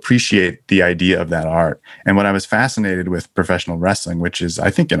people appreciate the idea of that art. And what I was fascinated with professional wrestling, which is,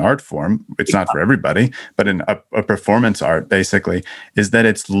 I think, an art form, it's not for everybody, but a performance art, basically, is that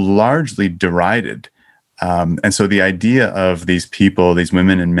it's largely derided. And so the idea of these people, these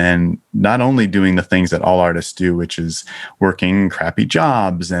women and men, not only doing the things that all artists do, which is working crappy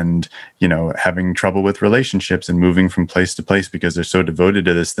jobs and, having trouble with relationships and moving from place to place because they're so devoted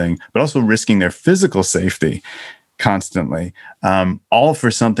to this thing, but also risking their physical safety constantly, all for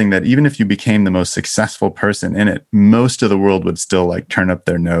something that even if you became the most successful person in it, most of the world would still like turn up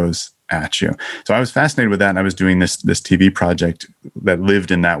their nose at you. So I was fascinated with that, and I was doing this TV project that lived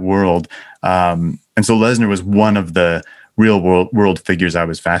in that world. And so Lesnar was one of the real world figures I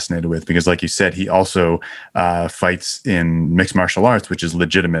was fascinated with, because like you said, he also fights in mixed martial arts, which is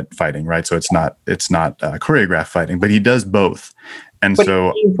legitimate fighting, right? So it's not choreographed fighting, but he does both. And but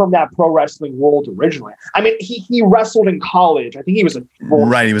so he came from that pro wrestling world originally. I mean, he wrestled in college. I think he was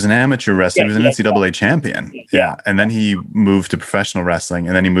right. He was an amateur wrestler. Yeah, he was an NCAA champion. Yeah. And then he moved to professional wrestling,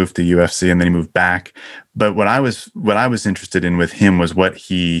 and then he moved to UFC, and then he moved back. But what I was interested in with him was what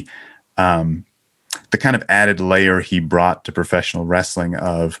he, the kind of added layer he brought to professional wrestling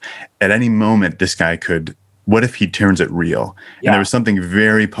of, at any moment, this guy could, what if he turns it real? Yeah. And there was something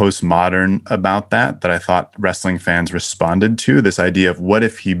very postmodern about that I thought wrestling fans responded to, this idea of what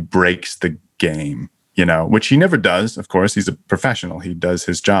if he breaks the game, which he never does. Of course, he's a professional. He does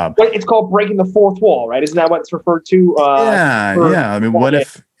his job. But it's called breaking the fourth wall, right? Isn't that what it's referred to? Yeah. I mean, what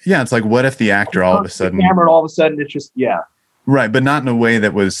if the actor all of a sudden, camera, and all of a sudden it's just, right, but not in a way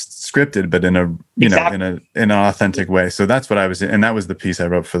that was scripted, but in a exactly. in an authentic way. So that's what I was, and that was the piece I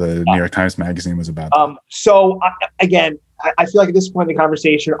wrote for the New York Times Magazine was about. So again, I feel like at this point in the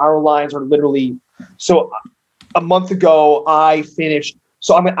conversation, our lines are literally. So a month ago, I finished.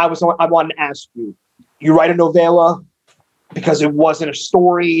 So I wanted to ask you. You write a novella because it wasn't a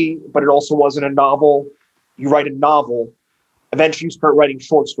story, but it also wasn't a novel. You write a novel. Eventually, you start writing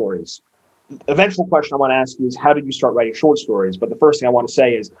short stories. The eventual question I want to ask you is, how did you start writing short stories? But the first thing I want to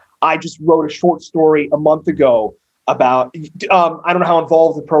say is, I just wrote a short story a month ago about, I don't know how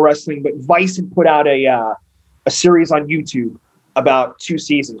involved in pro wrestling, but Vice had put out a series on YouTube about 2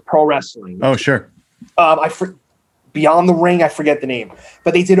 seasons, pro wrestling. Oh, sure. Beyond the Ring, I forget the name,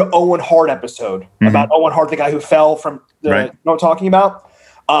 but they did an Owen Hart episode about Owen Hart, the guy who fell from right. You know what I'm talking about?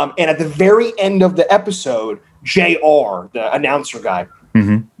 And at the very end of the episode, JR, the announcer guy,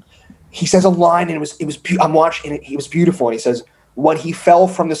 he says a line, and it was I'm watching it. He was beautiful. And he says, when he fell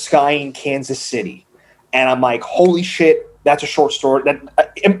from the sky in Kansas City. And I'm like, holy shit, that's a short story.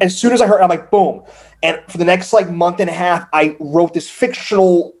 As soon as I heard it, I'm like, boom. And for the next month and a half, I wrote this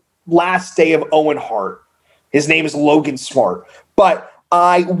fictional last day of Owen Hart. His name is Logan Smart. But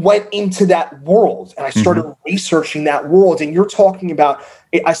I went into that world and I started researching that world. And you're talking about,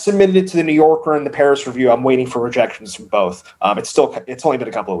 I submitted it to the New Yorker and the Paris Review. I'm waiting for rejections from both. It's only been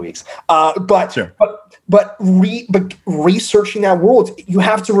a couple of weeks. But researching that world, you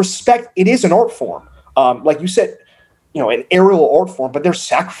have to respect, it is an art form. Like you said, an aerial art form, but they're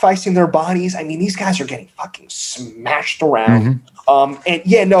sacrificing their bodies. I mean, these guys are getting fucking smashed around.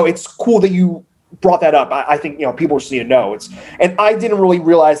 It's cool that you brought that up. I think people just need to know and I didn't really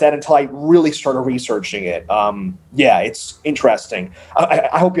realize that until I really started researching it. It's interesting.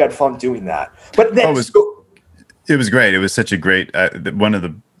 I hope you had fun doing that. But then it was great. It was such a great one of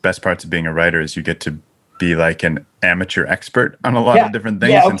the best parts of being a writer is you get to be like an amateur expert on a lot of different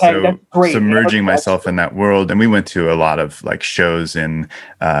things. And so submerging myself in that world. And we went to a lot of shows in,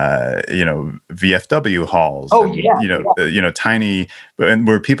 VFW halls. Tiny, and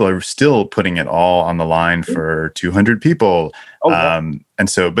where people are still putting it all on the line for 200 people. And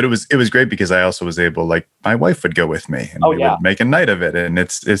so, but it was great because I also was able, my wife would go with me and we would make a night of it. And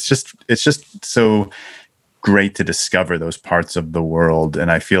it's just so great to discover those parts of the world.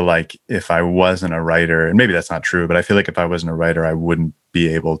 And I feel like if I wasn't a writer, and maybe that's not true, but I feel like if I wasn't a writer, I wouldn't be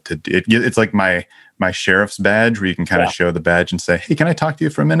able to do it. It's like my sheriff's badge where you can kind of show the badge and say, hey, can I talk to you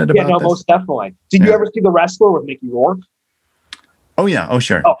for a minute about this? Most definitely. Did you ever see The Wrestler with Mickey Rourke? Oh, yeah. Oh,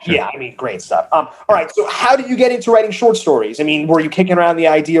 sure. Oh, sure. Yeah. I mean, great stuff. All right. So how did you get into writing short stories? I mean, were you kicking around the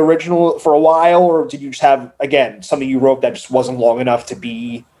idea original for a while, or did you just have, again, something you wrote that just wasn't long enough to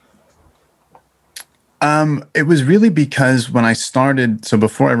be... It was really because when I started, so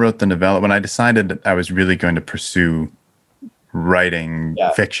before I wrote the novella, when I decided that I was really going to pursue writing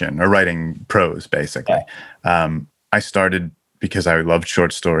fiction or writing prose, basically, I started because I loved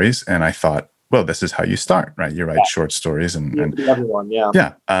short stories. And I thought, well, this is how you start, right? You write short stories and everyone, yeah.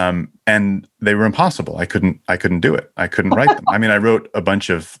 Yeah. And they were impossible. I couldn't do it. I couldn't write them. I mean, I wrote a bunch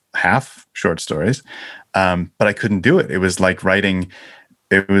of half short stories, but I couldn't do it. It was like writing.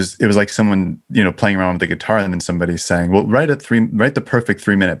 It was like someone, playing around with the guitar and then somebody saying, well, write the perfect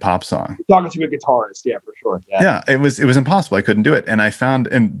 3-minute pop song. Talking to a guitarist. Yeah, for sure. Yeah. It was impossible. I couldn't do it. And I found,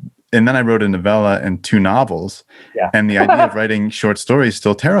 and then I wrote a novella and 2 novels. Yeah. And the idea of writing short stories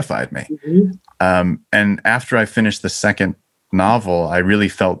still terrified me. Mm-hmm. And after I finished the second novel, I really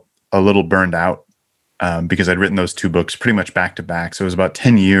felt a little burned out because I'd written those 2 books pretty much back to back. So it was about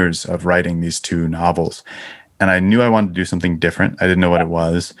 10 years of writing these 2 novels. And I knew I wanted to do something different. I didn't know what it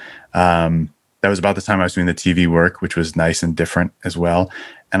was. That was about the time I was doing the TV work, which was nice and different as well.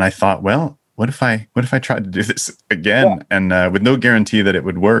 And I thought, well, what if I tried to do this again? And with no guarantee that it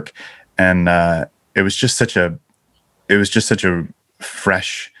would work. And it was just such a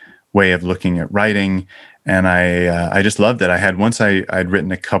fresh way of looking at writing. And I just loved it. I'd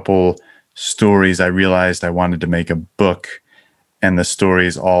written a couple stories, I realized I wanted to make a book, and the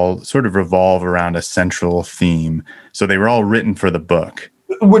stories all sort of revolve around a central theme. So they were all written for the book.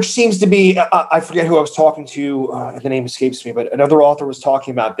 Which seems to be, I forget who I was talking to, the name escapes me, but another author was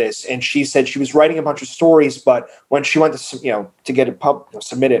talking about this, and she said she was writing a bunch of stories, but when she went to get it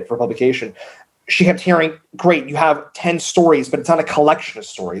submit it for publication, she kept hearing, great, you have 10 stories, but it's not a collection of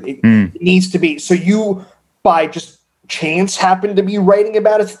stories. It needs to be, so you, by just chance, happen to be writing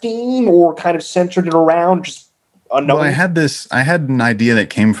about a theme or kind of centered it around just unknown? Well, I had an idea that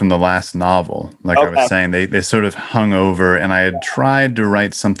came from the last novel. Like I was saying, they sort of hung over, and I had tried to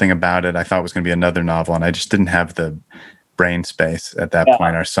write something about it. I thought it was going to be another novel, and I just didn't have the brain space at that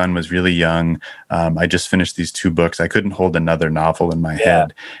point. Our son was really young. I just finished these 2 books. I couldn't hold another novel in my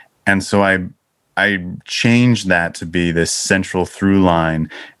head. And so I changed that to be this central through line.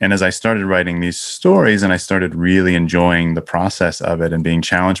 And as I started writing these stories and I started really enjoying the process of it and being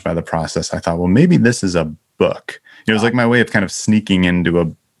challenged by the process, I thought, well, maybe this is a book. It was like my way of kind of sneaking into a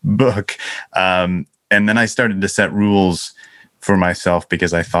book. And then I started to set rules for myself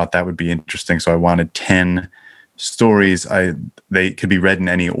because I thought that would be interesting. So I wanted 10 stories. They could be read in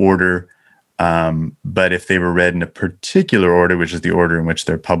any order. But if they were read in a particular order, which is the order in which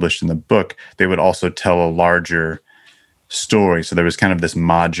they're published in the book, they would also tell a larger story. So there was kind of this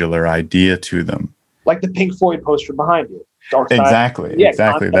modular idea to them. Like the Pink Floyd poster behind you. Exactly.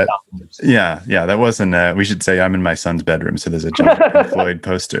 That wasn't, we should say I'm in my son's bedroom. So there's a giant Pink Floyd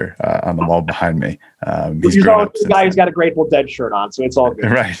poster on the wall behind me. He's grown up the guy who's got a Grateful Dead shirt on, so it's all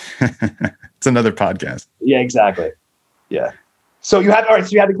good. Right. It's another podcast. Yeah, exactly. Yeah. So you had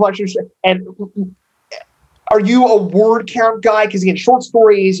the collection, and are you a word count guy? Because again, short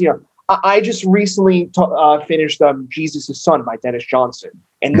stories, I just recently finished Jesus' Son by Dennis Johnson,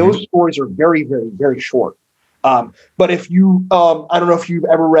 and those stories are very, very, very short. But if you, I don't know if you've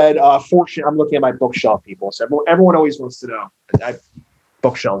ever read Fortune. I'm looking at my bookshelf, people. So everyone always wants to know. I have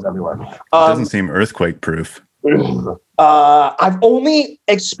bookshelves everywhere. It doesn't seem earthquake proof. I've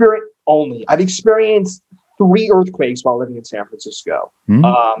experienced 3 earthquakes while living in San Francisco.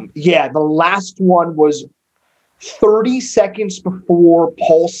 The last one was 30 seconds before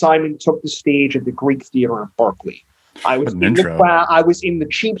Paul Simon took the stage at the Greek Theater in Berkeley. I was in the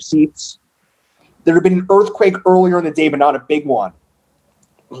cheap seats. There had been an earthquake earlier in the day, but not a big one.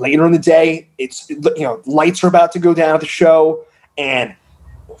 Later in the day, lights are about to go down at the show, and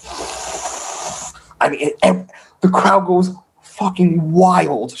the crowd goes fucking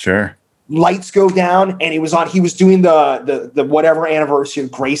wild. Sure. Lights go down, and he was doing the whatever anniversary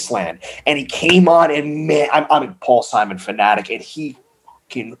of Graceland, and he came on, and man, I'm a Paul Simon fanatic, and he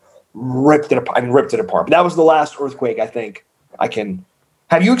fucking ripped it apart. But that was the last earthquake I think I can.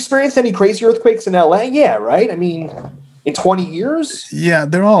 Have you experienced any crazy earthquakes in LA? Yeah, right? I mean, in 20 years? Yeah,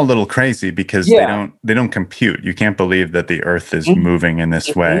 they're all a little crazy because they don't compute. You can't believe that the earth is moving in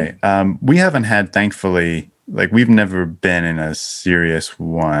this way. We haven't had, thankfully, we've never been in a serious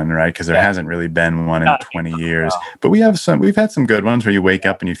one, right? Because there hasn't really been one in 20 years. But we've had some good ones where you wake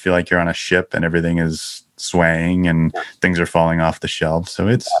up and you feel like you're on a ship and everything is swaying and things are falling off the shelves. So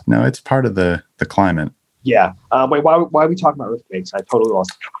it's part of the climate. Yeah. Wait, why are we talking about earthquakes? I totally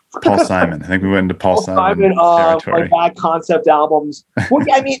lost it. Paul Simon. I think we went into Paul Simon territory. Bad concept albums. Well,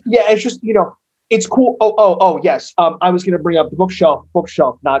 I mean, yeah, it's just, it's cool. Oh, yes. I was going to bring up the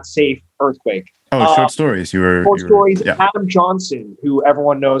bookshelf, not safe, earthquake. Oh, short stories. Short stories. Yeah. Adam Johnson, who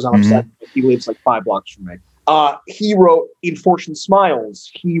everyone knows I'm upset with. He lives 5 blocks from me. He wrote In Fortune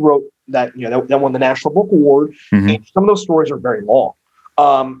Smiles. He wrote that, that won the National Book Award. And some of those stories are very long.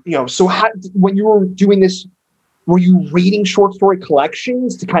 So when you were doing this, were you reading short story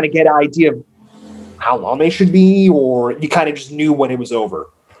collections to kind of get an idea of how long they should be, or you kind of just knew when it was over?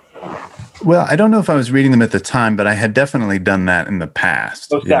 Well, I don't know if I was reading them at the time, but I had definitely done that in the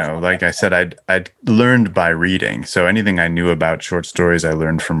past. Most definitely. Like I said, I'd learned by reading. So anything I knew about short stories, I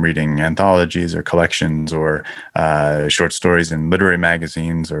learned from reading anthologies or collections or short stories in literary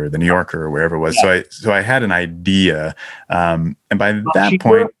magazines or The New Yorker or wherever it was. Yeah. So I had an idea, and by that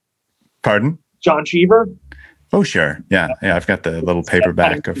point, pardon? John Cheever? Oh, sure. Yeah. I've got the little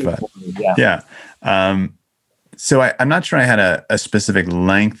paperback of yeah. So I'm not sure I had a specific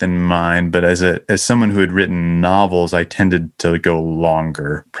length in mind, but as someone who had written novels, I tended to go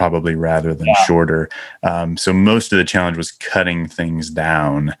longer, probably rather than shorter. So most of the challenge was cutting things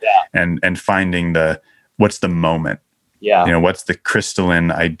down and finding what's the moment. Yeah. What's the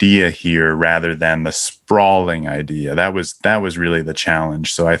crystalline idea here rather than the sprawling idea? That was really the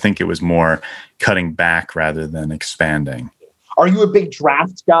challenge. So I think it was more cutting back rather than expanding. Are you a big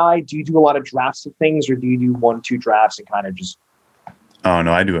draft guy? Do you do a lot of drafts of things, or do you do 1-2 drafts and kind of just? Oh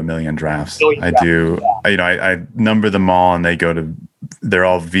no, I do a million drafts. I number them all, and they're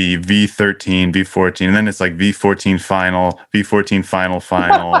all V13, V14, and then it's like V14 final, V14 final,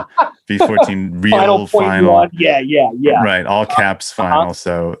 V14 real final. Yeah. Right, all caps final.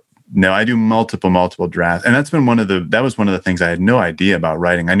 So no, I do multiple drafts, and that was one of the things I had no idea about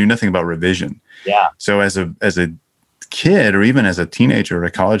writing. I knew nothing about revision. Yeah. So as a kid, or even as a teenager or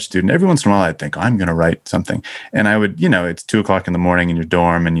a college student, every once in a while I'd think, I'm going to write something. And I would, it's 2:00 in the morning in your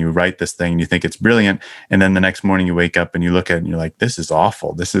dorm and you write this thing and you think it's brilliant. And then the next morning you wake up and you look at it and you're like, this is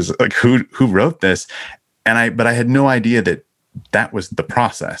awful. This is like, who wrote this? But I had no idea that was the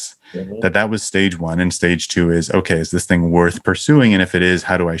process, that was stage 1. And stage 2 is, okay, is this thing worth pursuing? And if it is,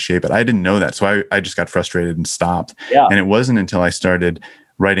 how do I shape it? I didn't know that. So I just got frustrated and stopped. Yeah. And it wasn't until I started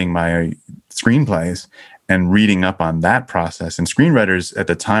writing my screenplays and reading up on that process. And screenwriters at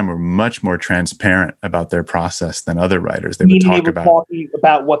the time were much more transparent about their process than other writers. They would talk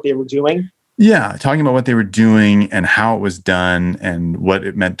about what they were doing. Yeah, talking about what they were doing and how it was done and what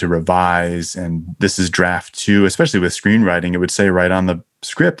it meant to revise. And this is draft 2, especially with screenwriting, it would say right on the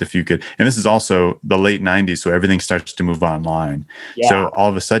script if you could. And this is also the late 90s, so everything starts to move online. Yeah. So all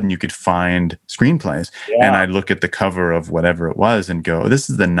of a sudden you could find screenplays. Yeah. And I'd look at the cover of whatever it was and go, this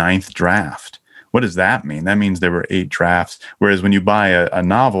is the 9th draft. What does that mean? That means there were 8 drafts. Whereas when you buy a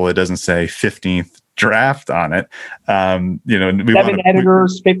novel, it doesn't say 15th draft on it. 7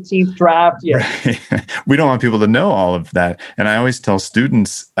 editors, 15th draft. Yeah. Right. We don't want people to know all of that. And I always tell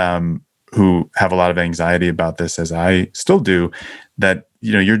students who have a lot of anxiety about this, as I still do, that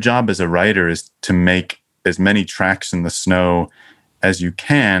your job as a writer is to make as many tracks in the snow as you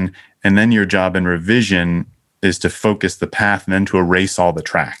can. And then your job in revision is to focus the path and then to erase all the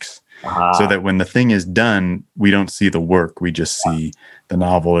tracks. So that when the thing is done, we don't see the work. We just see the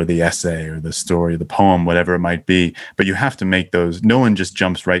novel or the essay or the story, the poem, whatever it might be. But you have to make those. No one just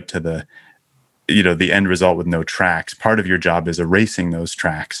jumps right to the end result with no tracks. Part of your job is erasing those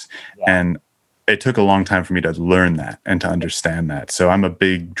tracks. Yeah. And it took a long time for me to learn that and to understand that. So I'm a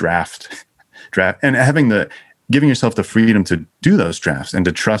big draft and giving yourself the freedom to do those drafts and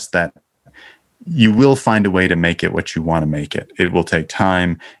to trust that you will find a way to make it what you want to make it. It will take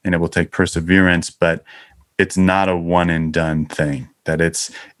time and it will take perseverance, but it's not a one and done thing. That it's,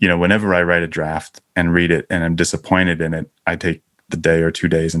 whenever I write a draft and read it and I'm disappointed in it, I take the day or 2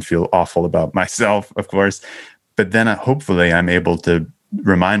 days and feel awful about myself, of course. But then hopefully I'm able to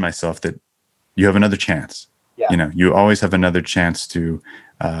remind myself that you have another chance. Yeah. You always have another chance to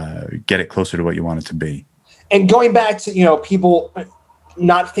get it closer to what you want it to be. And going back to, people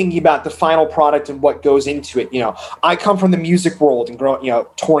not thinking about the final product and what goes into it. I come from the music world and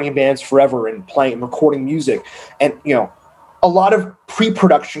touring in bands forever and playing and recording music. And, a lot of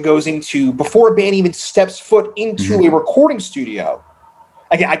pre-production goes into before a band even steps foot into a recording studio.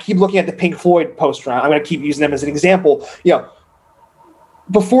 Again, I keep looking at the Pink Floyd poster. I'm going to keep using them as an example.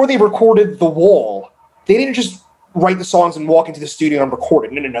 Before they recorded The Wall, they didn't just write the songs and walk into the studio and record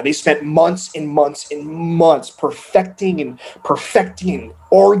it. No. They spent months and months and months perfecting and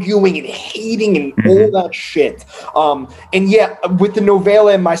arguing and hating and all that shit. With the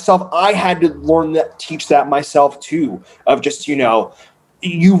novella and myself, I had to teach that myself too, of just,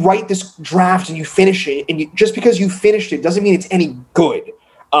 you write this draft and you finish it, and just because you finished it doesn't mean it's any good.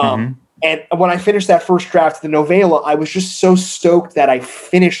 And when I finished that first draft of the novella, I was just so stoked that I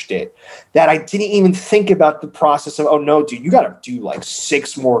finished it that I didn't even think about the process of, oh no, dude, you got to do like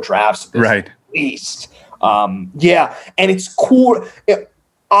 6 more drafts of this at least. And it's cool.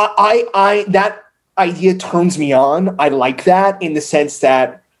 I that idea turns me on. I like that in the sense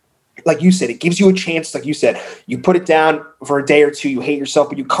that, like you said, it gives you a chance. Like you said, you put it down for a day or 2, you hate yourself,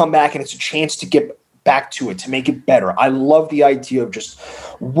 but you come back and it's a chance to get back to it to make it better. I love the idea of just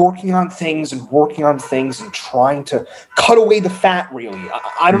working on things and trying to cut away the fat. Really,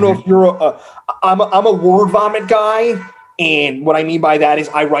 I don't know if you're I'm a word vomit guy. And what I mean by that is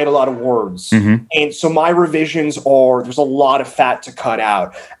I write a lot of words. And so my revisions there's a lot of fat to cut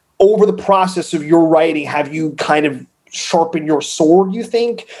out. Over the process of your writing, have you kind of sharpened your sword, you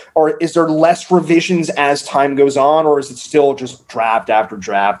think? Or is there less revisions as time goes on? Or is it still just draft after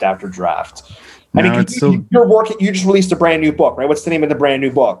draft after draft? No, I mean, you're working. You just released a brand new book, right? What's the name of the brand new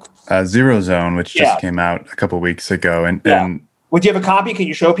book? Zero Zone, which just came out a couple weeks ago. And would you have a copy? Can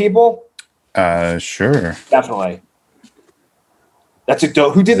you show people? Sure. Definitely. That's a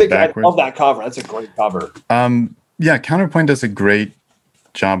dope. Who did the? I love that cover. That's a great cover. Yeah, Counterpoint does a great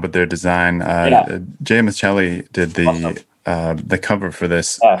job with their design. Jay Michelli did the cover for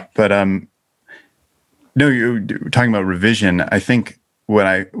this. Yeah. But no, you're talking about revision. I think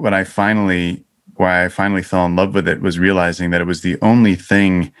why I finally fell in love with it was realizing that it was the only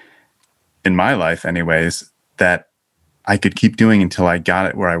thing in my life, anyways, that I could keep doing until I got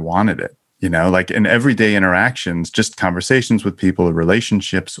it where I wanted it. You know, like in everyday interactions, just conversations with people or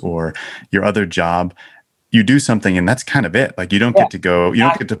relationships or your other job, you do something and that's kind of it. Like you don't get to go, you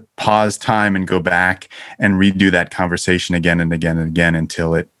don't get to pause time and go back and redo that conversation again and again and again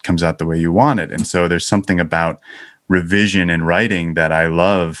until it comes out the way you want it. And so there's something about revision in writing that I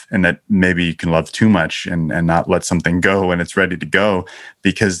love, and that maybe you can love too much and not let something go when it's ready to go,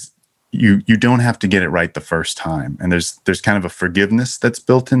 because you don't have to get it right the first time. And there's kind of a forgiveness that's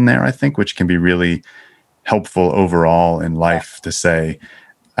built in there, I think, which can be really helpful overall in life to say,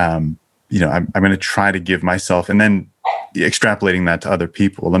 I'm going to try to give myself, and then extrapolating that to other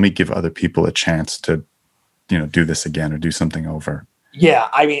people. Let me give other people a chance to, do this again or do something over. Yeah.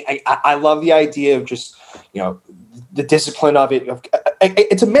 I mean, I love the idea of just, the discipline of it.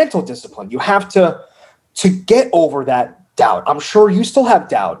 It's a mental discipline. You have to get over that doubt. I'm sure you still have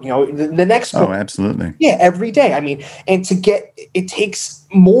doubt, the next book. Oh, absolutely. Yeah. Every day. I mean, and it takes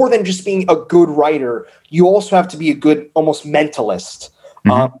more than just being a good writer. You also have to be a good, almost mentalist,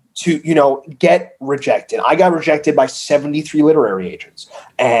 to, get rejected. I got rejected by 73 literary agents,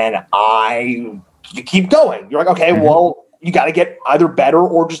 and you keep going. You're like, okay, well, you got to get either better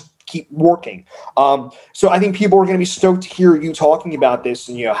or just keep working. So I think people are going to be stoked to hear you talking about this,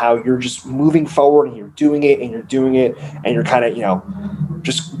 and how you're just moving forward and you're doing it and you're kind of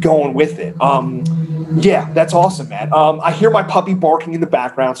just going with it. Yeah, that's awesome, man. I hear my puppy barking in the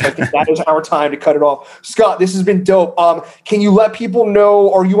background, so I think that is our time to cut it off. Scott, this has been dope. Can you let people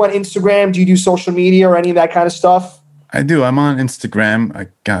know? Are you on Instagram? Do you do social media or any of that kind of stuff? I do. I'm on Instagram.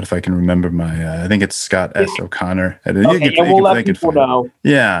 God, if I can remember I think it's Scott S. O'Connor. We'll let people know.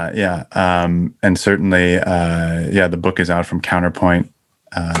 Yeah. And certainly, the book is out from Counterpoint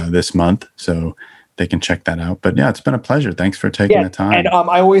this month, so they can check that out. But yeah, it's been a pleasure. Thanks for taking the time. And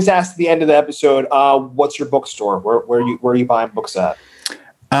I always ask at the end of the episode, what's your bookstore? Where are you buying books at?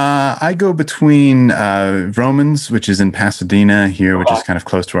 I go between Romans, which is in Pasadena here, which is kind of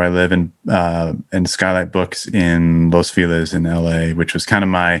close to where I live, and Skylight Books in Los Feliz in LA, which was kind of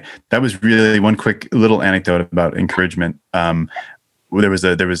that was really one quick little anecdote about encouragement. There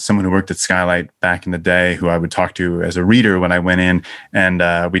was someone who worked at Skylight back in the day who I would talk to as a reader when I went in,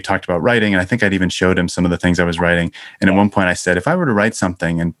 and we talked about writing, and I think I'd even showed him some of the things I was writing. And at one point I said, if I were to write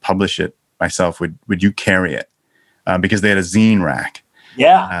something and publish it myself, would you carry it? Because they had a zine rack.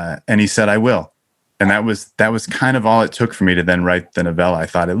 Yeah. And he said, I will. And that was kind of all it took for me to then write the novella. I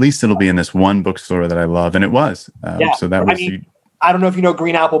thought, at least it'll be in this one bookstore that I love. And it was. So that was. I don't know if you know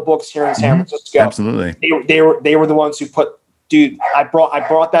Green Apple Books here in San Francisco. Absolutely. They were the ones who I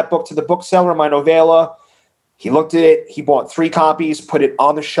brought that book to the bookseller, my novella. He looked at it. He bought 3 copies, put it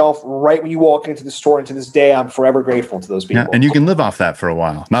on the shelf right when you walk into the store. And to this day, I'm forever grateful to those people. Yeah, and you can live off that for a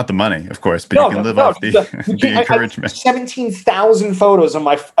while. Not the money, of course, but you can live off the encouragement. 17,000 photos of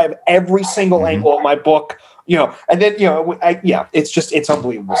every single angle of my book. And then it's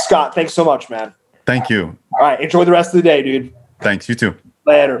unbelievable. Scott, thanks so much, man. Thank you. All right, enjoy the rest of the day, dude. Thanks. You too.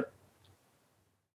 Later.